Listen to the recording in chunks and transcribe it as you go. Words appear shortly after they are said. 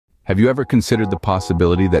Have you ever considered the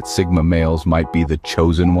possibility that Sigma males might be the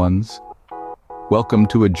chosen ones? Welcome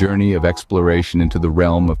to a journey of exploration into the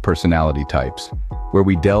realm of personality types, where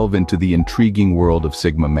we delve into the intriguing world of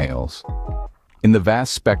Sigma males. In the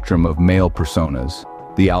vast spectrum of male personas,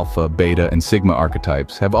 the Alpha, Beta, and Sigma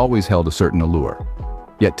archetypes have always held a certain allure.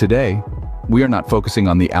 Yet today, we are not focusing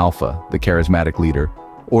on the Alpha, the charismatic leader,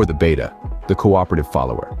 or the Beta, the cooperative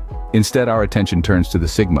follower. Instead, our attention turns to the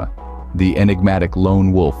Sigma, the enigmatic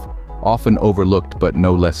lone wolf, often overlooked but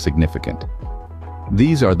no less significant.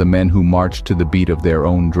 These are the men who march to the beat of their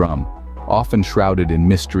own drum, often shrouded in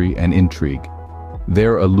mystery and intrigue.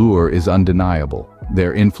 Their allure is undeniable,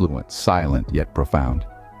 their influence silent yet profound.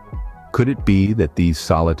 Could it be that these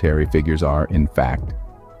solitary figures are, in fact,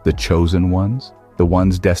 the chosen ones? The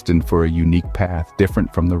ones destined for a unique path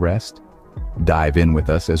different from the rest? Dive in with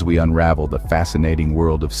us as we unravel the fascinating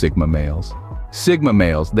world of Sigma males. Sigma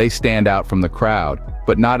males, they stand out from the crowd,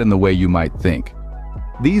 but not in the way you might think.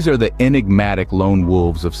 These are the enigmatic lone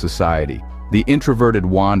wolves of society, the introverted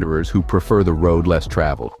wanderers who prefer the road less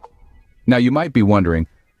traveled. Now you might be wondering,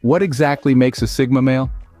 what exactly makes a Sigma male?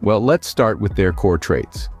 Well, let's start with their core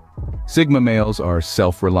traits. Sigma males are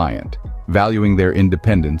self-reliant, valuing their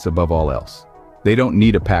independence above all else. They don't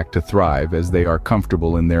need a pack to thrive, as they are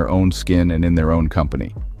comfortable in their own skin and in their own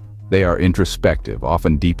company. They are introspective,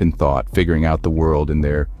 often deep in thought, figuring out the world in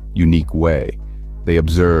their unique way. They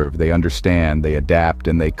observe, they understand, they adapt,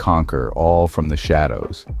 and they conquer, all from the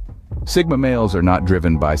shadows. Sigma males are not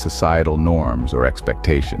driven by societal norms or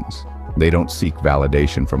expectations. They don't seek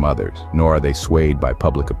validation from others, nor are they swayed by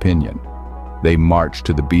public opinion. They march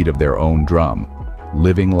to the beat of their own drum,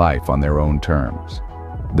 living life on their own terms.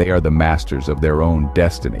 They are the masters of their own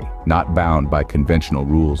destiny, not bound by conventional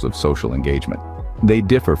rules of social engagement. They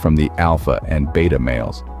differ from the Alpha and Beta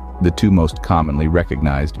males, the two most commonly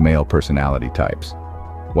recognized male personality types.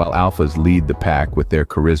 While Alphas lead the pack with their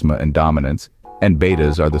charisma and dominance, and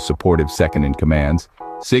Betas are the supportive second-in-commands,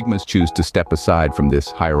 Sigmas choose to step aside from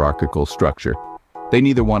this hierarchical structure. They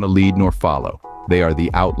neither want to lead nor follow. They are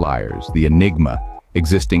the outliers, the enigma,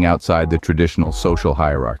 existing outside the traditional social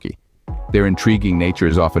hierarchy. Their intriguing nature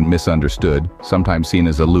is often misunderstood, sometimes seen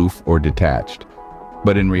as aloof or detached.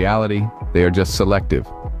 But in reality, they are just selective,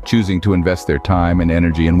 choosing to invest their time and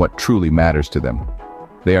energy in what truly matters to them.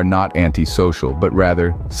 They are not antisocial, but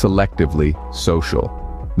rather selectively social.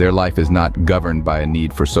 Their life is not governed by a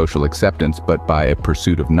need for social acceptance, but by a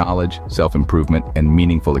pursuit of knowledge, self-improvement, and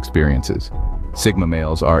meaningful experiences. Sigma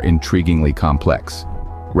males are intriguingly complex,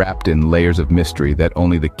 wrapped in layers of mystery that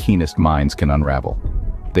only the keenest minds can unravel.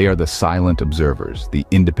 They are the silent observers, the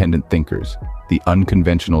independent thinkers, the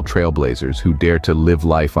unconventional trailblazers who dare to live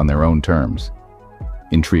life on their own terms.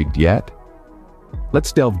 Intrigued yet?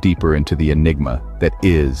 Let's delve deeper into the enigma that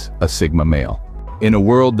is a Sigma male. In a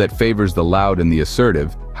world that favors the loud and the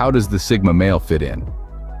assertive, how does the Sigma male fit in?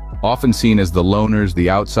 Often seen as the loners, the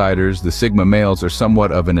outsiders, the Sigma males are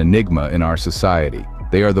somewhat of an enigma in our society.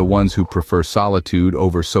 They are the ones who prefer solitude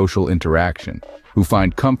over social interaction, who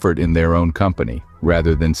find comfort in their own company,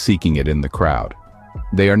 rather than seeking it in the crowd.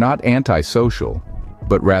 They are not antisocial,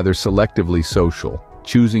 but rather selectively social,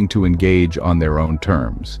 choosing to engage on their own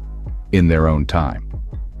terms, in their own time.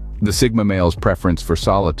 The Sigma male's preference for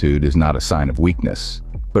solitude is not a sign of weakness,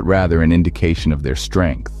 but rather an indication of their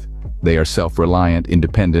strength. They are self-reliant,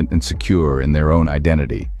 independent, and secure in their own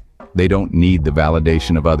identity. They don't need the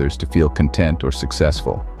validation of others to feel content or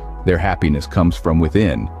successful. Their happiness comes from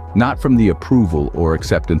within, not from the approval or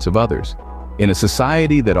acceptance of others. In a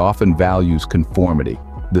society that often values conformity,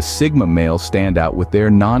 the Sigma males stand out with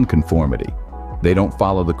their non-conformity. They don't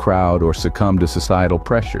follow the crowd or succumb to societal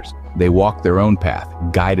pressures. They walk their own path,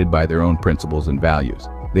 guided by their own principles and values.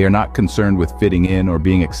 They are not concerned with fitting in or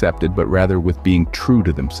being accepted, but rather with being true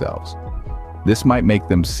to themselves. This might make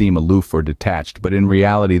them seem aloof or detached, but in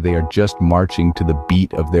reality they are just marching to the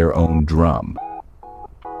beat of their own drum.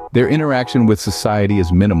 Their interaction with society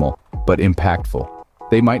is minimal, but impactful.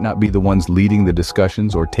 They might not be the ones leading the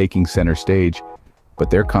discussions or taking center stage, but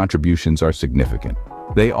their contributions are significant.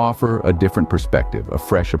 They offer a different perspective, a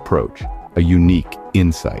fresh approach, a unique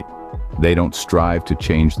insight. They don't strive to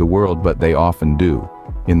change the world, but they often do,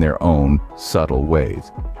 in their own subtle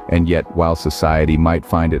ways. And yet, while society might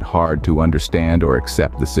find it hard to understand or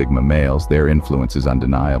accept the Sigma males, their influence is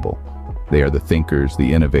undeniable. They are the thinkers,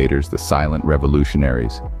 the innovators, the silent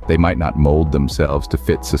revolutionaries. They might not mold themselves to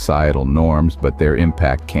fit societal norms, but their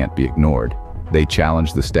impact can't be ignored. They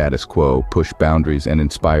challenge the status quo, push boundaries, and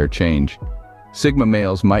inspire change. Sigma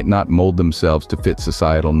males might not mold themselves to fit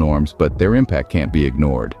societal norms, but their impact can't be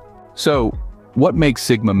ignored. So, what makes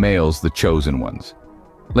Sigma males the chosen ones?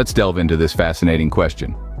 Let's delve into this fascinating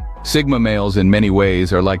question. Sigma males in many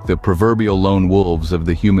ways are like the proverbial lone wolves of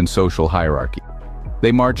the human social hierarchy.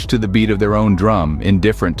 They march to the beat of their own drum,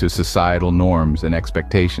 indifferent to societal norms and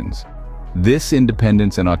expectations. This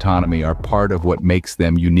independence and autonomy are part of what makes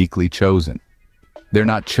them uniquely chosen. They're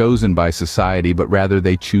not chosen by society, but rather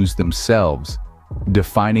they choose themselves,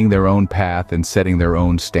 defining their own path and setting their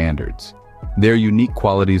own standards. Their unique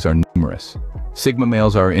qualities are numerous. Sigma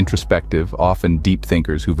males are introspective, often deep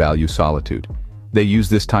thinkers who value solitude. They use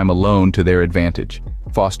this time alone to their advantage,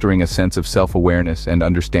 fostering a sense of self-awareness and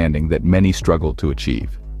understanding that many struggle to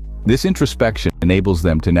achieve. This introspection enables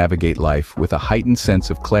them to navigate life with a heightened sense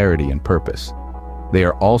of clarity and purpose. They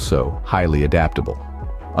are also highly adaptable.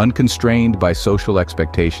 Unconstrained by social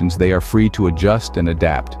expectations, they are free to adjust and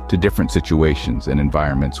adapt to different situations and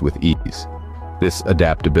environments with ease. This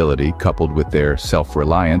adaptability, coupled with their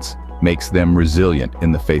self-reliance, makes them resilient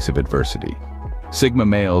in the face of adversity. Sigma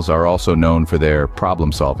males are also known for their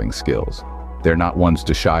problem-solving skills. They're not ones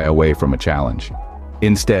to shy away from a challenge.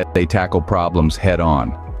 Instead, they tackle problems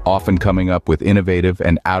head-on, often coming up with innovative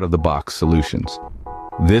and out-of-the-box solutions.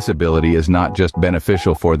 This ability is not just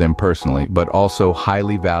beneficial for them personally, but also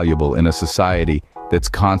highly valuable in a society that's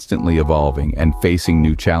constantly evolving and facing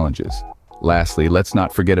new challenges. Lastly, let's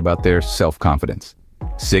not forget about their self-confidence.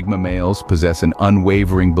 Sigma males possess an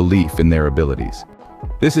unwavering belief in their abilities.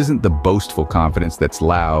 This isn't the boastful confidence that's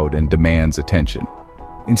loud and demands attention.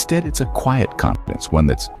 Instead, it's a quiet confidence, one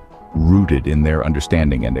that's rooted in their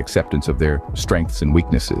understanding and acceptance of their strengths and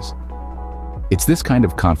weaknesses. It's this kind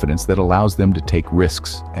of confidence that allows them to take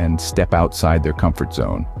risks and step outside their comfort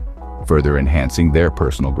zone, further enhancing their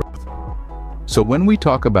personal growth. So when we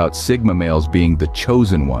talk about Sigma males being the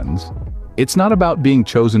chosen ones, it's not about being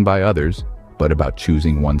chosen by others, but about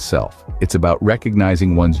choosing oneself. It's about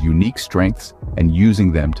recognizing one's unique strengths and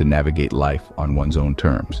using them to navigate life on one's own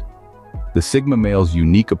terms. The Sigma male's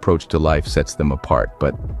unique approach to life sets them apart,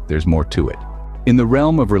 but there's more to it. In the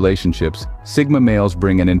realm of relationships, Sigma males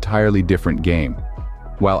bring an entirely different game.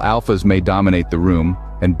 While alphas may dominate the room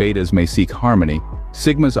and betas may seek harmony,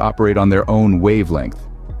 Sigmas operate on their own wavelength.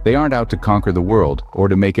 They aren't out to conquer the world or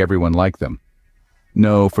to make everyone like them.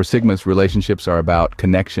 No, for Sigmas, relationships are about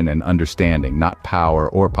connection and understanding, not power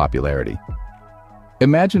or popularity.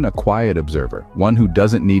 Imagine a quiet observer, one who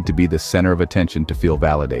doesn't need to be the center of attention to feel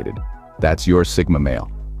validated. That's your Sigma male.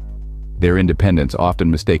 Their independence, often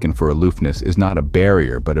mistaken for aloofness, is not a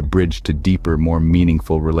barrier but a bridge to deeper, more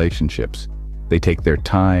meaningful relationships. They take their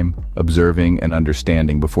time, observing and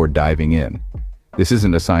understanding before diving in. This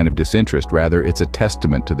isn't a sign of disinterest, rather it's a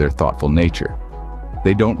testament to their thoughtful nature.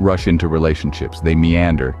 They don't rush into relationships, they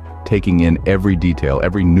meander, taking in every detail,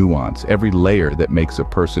 every nuance, every layer that makes a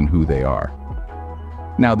person who they are.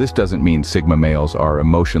 Now, this doesn't mean Sigma males are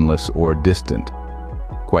emotionless or distant.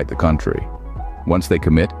 Quite the contrary. Once they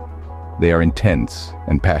commit, they are intense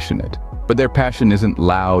and passionate. But their passion isn't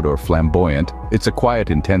loud or flamboyant, it's a quiet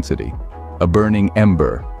intensity. A burning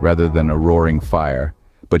ember rather than a roaring fire,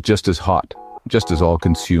 but just as hot, just as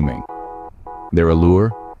all-consuming. Their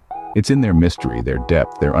allure? It's in their mystery, their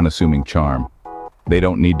depth, their unassuming charm. They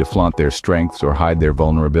don't need to flaunt their strengths or hide their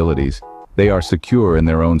vulnerabilities. They are secure in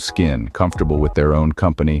their own skin, comfortable with their own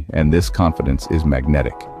company, and this confidence is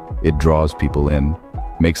magnetic. It draws people in,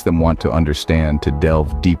 makes them want to understand, to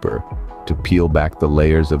delve deeper, to peel back the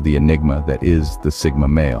layers of the enigma that is the Sigma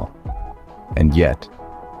male. And yet,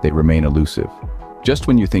 they remain elusive. Just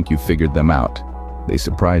when you think you've figured them out, they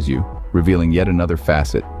surprise you, revealing yet another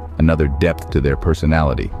facet, another depth to their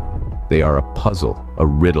personality. They are a puzzle, a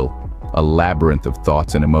riddle, a labyrinth of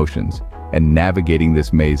thoughts and emotions, and navigating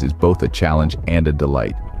this maze is both a challenge and a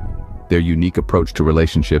delight. Their unique approach to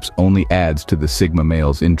relationships only adds to the Sigma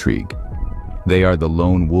male's intrigue. They are the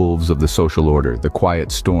lone wolves of the social order, the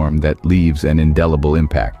quiet storm that leaves an indelible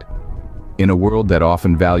impact. In a world that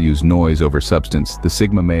often values noise over substance, the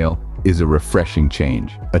Sigma male is a refreshing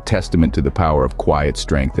change, a testament to the power of quiet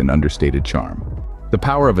strength and understated charm. The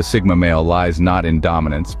power of a Sigma male lies not in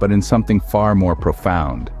dominance, but in something far more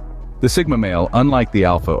profound. The Sigma male, unlike the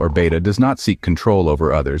alpha or beta, does not seek control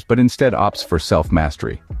over others, but instead opts for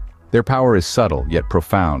self-mastery. Their power is subtle, yet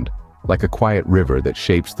profound, like a quiet river that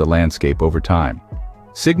shapes the landscape over time.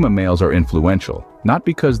 Sigma males are influential, not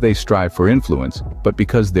because they strive for influence, but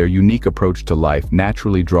because their unique approach to life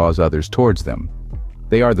naturally draws others towards them.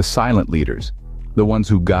 They are the silent leaders, the ones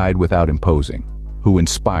who guide without imposing, who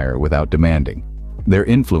inspire without demanding. Their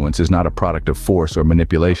influence is not a product of force or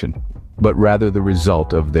manipulation, but rather the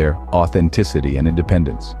result of their authenticity and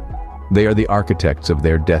independence. They are the architects of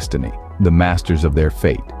their destiny, the masters of their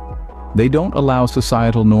fate. They don't allow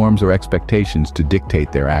societal norms or expectations to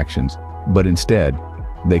dictate their actions, but instead,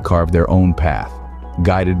 they carve their own path.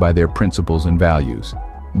 guided by their principles and values.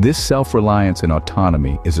 This self-reliance and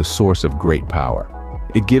autonomy is a source of great power.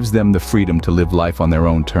 It gives them the freedom to live life on their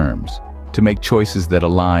own terms, to make choices that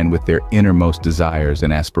align with their innermost desires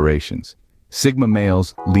and aspirations. Sigma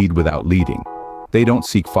males lead without leading. They don't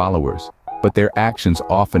seek followers, but their actions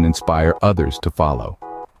often inspire others to follow.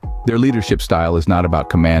 Their leadership style is not about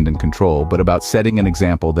command and control, but about setting an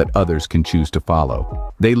example that others can choose to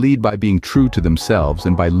follow. They lead by being true to themselves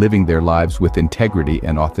and by living their lives with integrity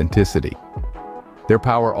and authenticity. Their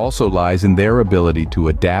power also lies in their ability to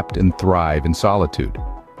adapt and thrive in solitude.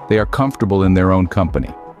 They are comfortable in their own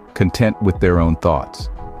company, content with their own thoughts.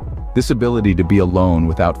 This ability to be alone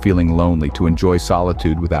without feeling lonely, to enjoy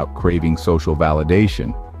solitude without craving social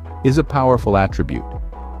validation, is a powerful attribute.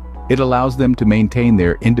 It allows them to maintain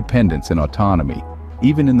their independence and autonomy,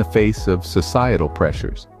 even in the face of societal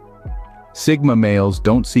pressures. Sigma males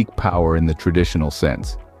don't seek power in the traditional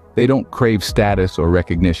sense. They don't crave status or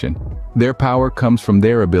recognition. Their power comes from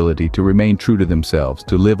their ability to remain true to themselves,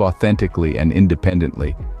 to live authentically and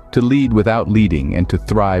independently, to lead without leading, and to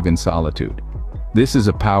thrive in solitude. This is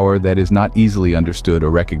a power that is not easily understood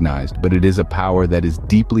or recognized, but it is a power that is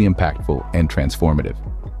deeply impactful and transformative.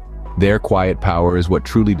 Their quiet power is what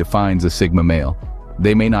truly defines a Sigma male.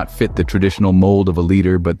 They may not fit the traditional mold of a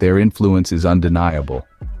leader, but their influence is undeniable.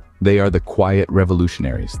 They are the quiet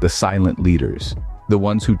revolutionaries, the silent leaders, the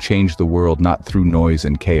ones who change the world not through noise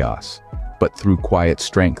and chaos, but through quiet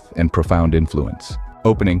strength and profound influence.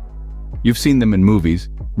 Opening. You've seen them in movies,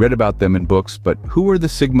 read about them in books, but who are the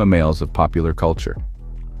Sigma males of popular culture?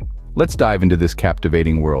 Let's dive into this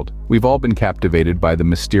captivating world. We've all been captivated by the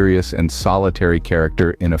mysterious and solitary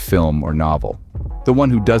character in a film or novel. The one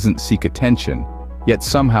who doesn't seek attention, yet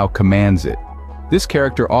somehow commands it. This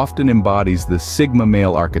character often embodies the Sigma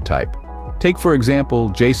male archetype. Take, for example,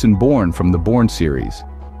 Jason Bourne from the Bourne series.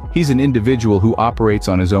 He's an individual who operates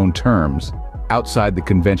on his own terms, outside the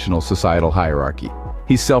conventional societal hierarchy.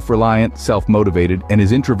 He's self-reliant, self-motivated, and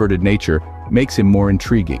his introverted nature makes him more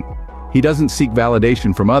intriguing. He doesn't seek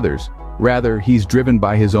validation from others. Rather, he's driven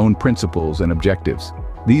by his own principles and objectives.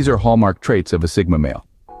 These are hallmark traits of a Sigma male.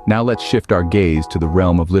 Now let's shift our gaze to the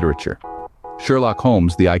realm of literature. Sherlock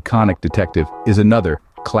Holmes, the iconic detective, is another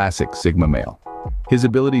classic Sigma male. His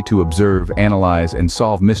ability to observe, analyze, and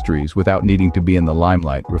solve mysteries without needing to be in the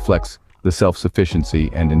limelight reflects the self-sufficiency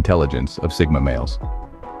and intelligence of Sigma males.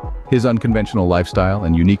 His unconventional lifestyle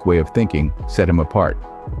and unique way of thinking set him apart,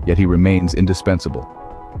 yet he remains indispensable.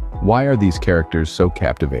 Why are these characters so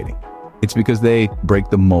captivating? It's because they break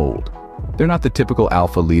the mold. They're not the typical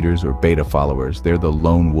alpha leaders or beta followers. They're the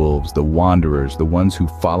lone wolves, the wanderers, the ones who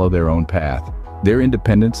follow their own path. Their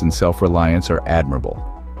independence and self-reliance are admirable,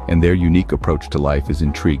 and their unique approach to life is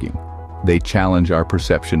intriguing. They challenge our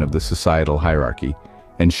perception of the societal hierarchy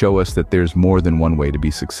and show us that there's more than one way to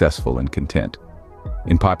be successful and content.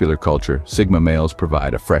 In popular culture, Sigma males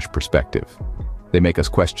provide a fresh perspective. They make us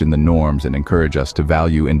question the norms and encourage us to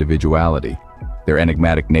value individuality. Their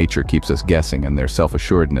enigmatic nature keeps us guessing, and their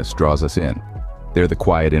self-assuredness draws us in. They're the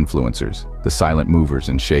quiet influencers, the silent movers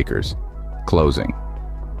and shakers. Closing.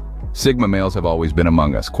 Sigma males have always been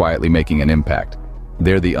among us, quietly making an impact.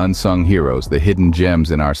 They're the unsung heroes, the hidden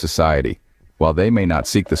gems in our society. While they may not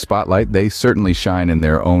seek the spotlight, they certainly shine in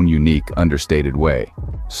their own unique, understated way.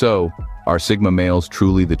 So, are Sigma males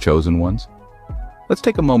truly the chosen ones? Let's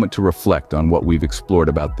take a moment to reflect on what we've explored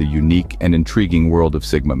about the unique and intriguing world of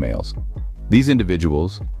Sigma males. These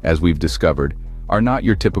individuals, as we've discovered, are not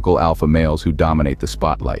your typical alpha males who dominate the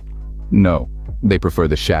spotlight. No, they prefer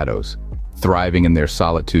the shadows, thriving in their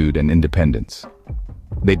solitude and independence.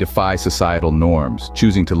 They defy societal norms,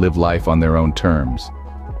 choosing to live life on their own terms.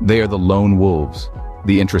 They are the lone wolves,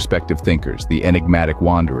 the introspective thinkers, the enigmatic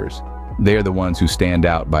wanderers. They are the ones who stand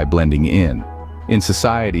out by blending in. In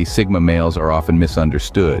society, Sigma males are often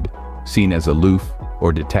misunderstood, seen as aloof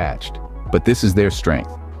or detached. But this is their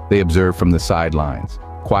strength. They observe from the sidelines,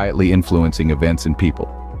 quietly influencing events and people.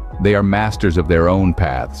 They are masters of their own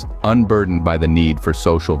paths, unburdened by the need for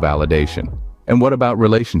social validation. And what about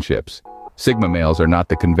relationships? Sigma males are not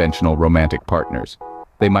the conventional romantic partners.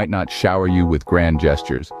 They might not shower you with grand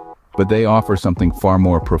gestures, but they offer something far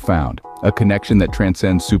more profound, a connection that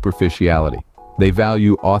transcends superficiality. They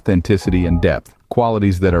value authenticity and depth,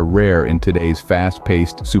 qualities that are rare in today's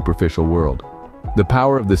fast-paced, superficial world. The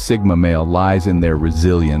power of the Sigma male lies in their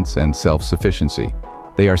resilience and self-sufficiency.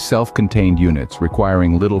 They are self-contained units,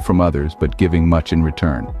 requiring little from others but giving much in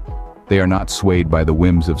return. They are not swayed by the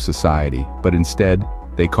whims of society, but instead,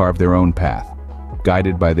 they carve their own path,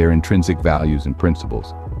 guided by their intrinsic values and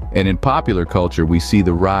principles. And in popular culture, we see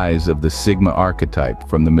the rise of the Sigma archetype,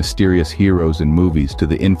 from the mysterious heroes in movies to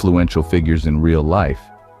the influential figures in real life.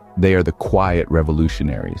 They are the quiet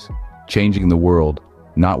revolutionaries, changing the world,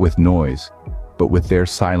 not with noise, but with their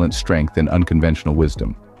silent strength and unconventional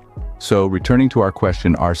wisdom. So, returning to our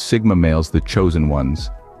question, are Sigma males the chosen ones?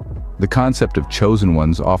 The concept of chosen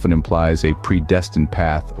ones often implies a predestined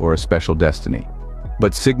path or a special destiny.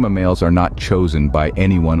 But Sigma males are not chosen by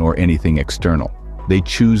anyone or anything external. They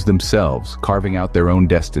choose themselves, carving out their own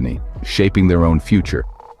destiny, shaping their own future.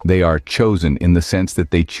 They are chosen in the sense that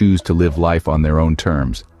they choose to live life on their own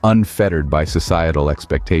terms, unfettered by societal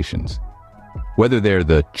expectations. Whether they're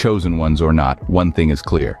the chosen ones or not, one thing is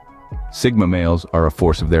clear. Sigma males are a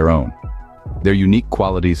force of their own. Their unique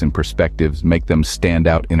qualities and perspectives make them stand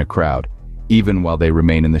out in a crowd, even while they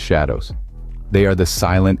remain in the shadows. They are the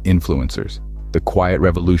silent influencers, the quiet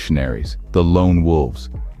revolutionaries, the lone wolves,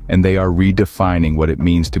 and they are redefining what it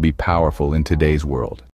means to be powerful in today's world.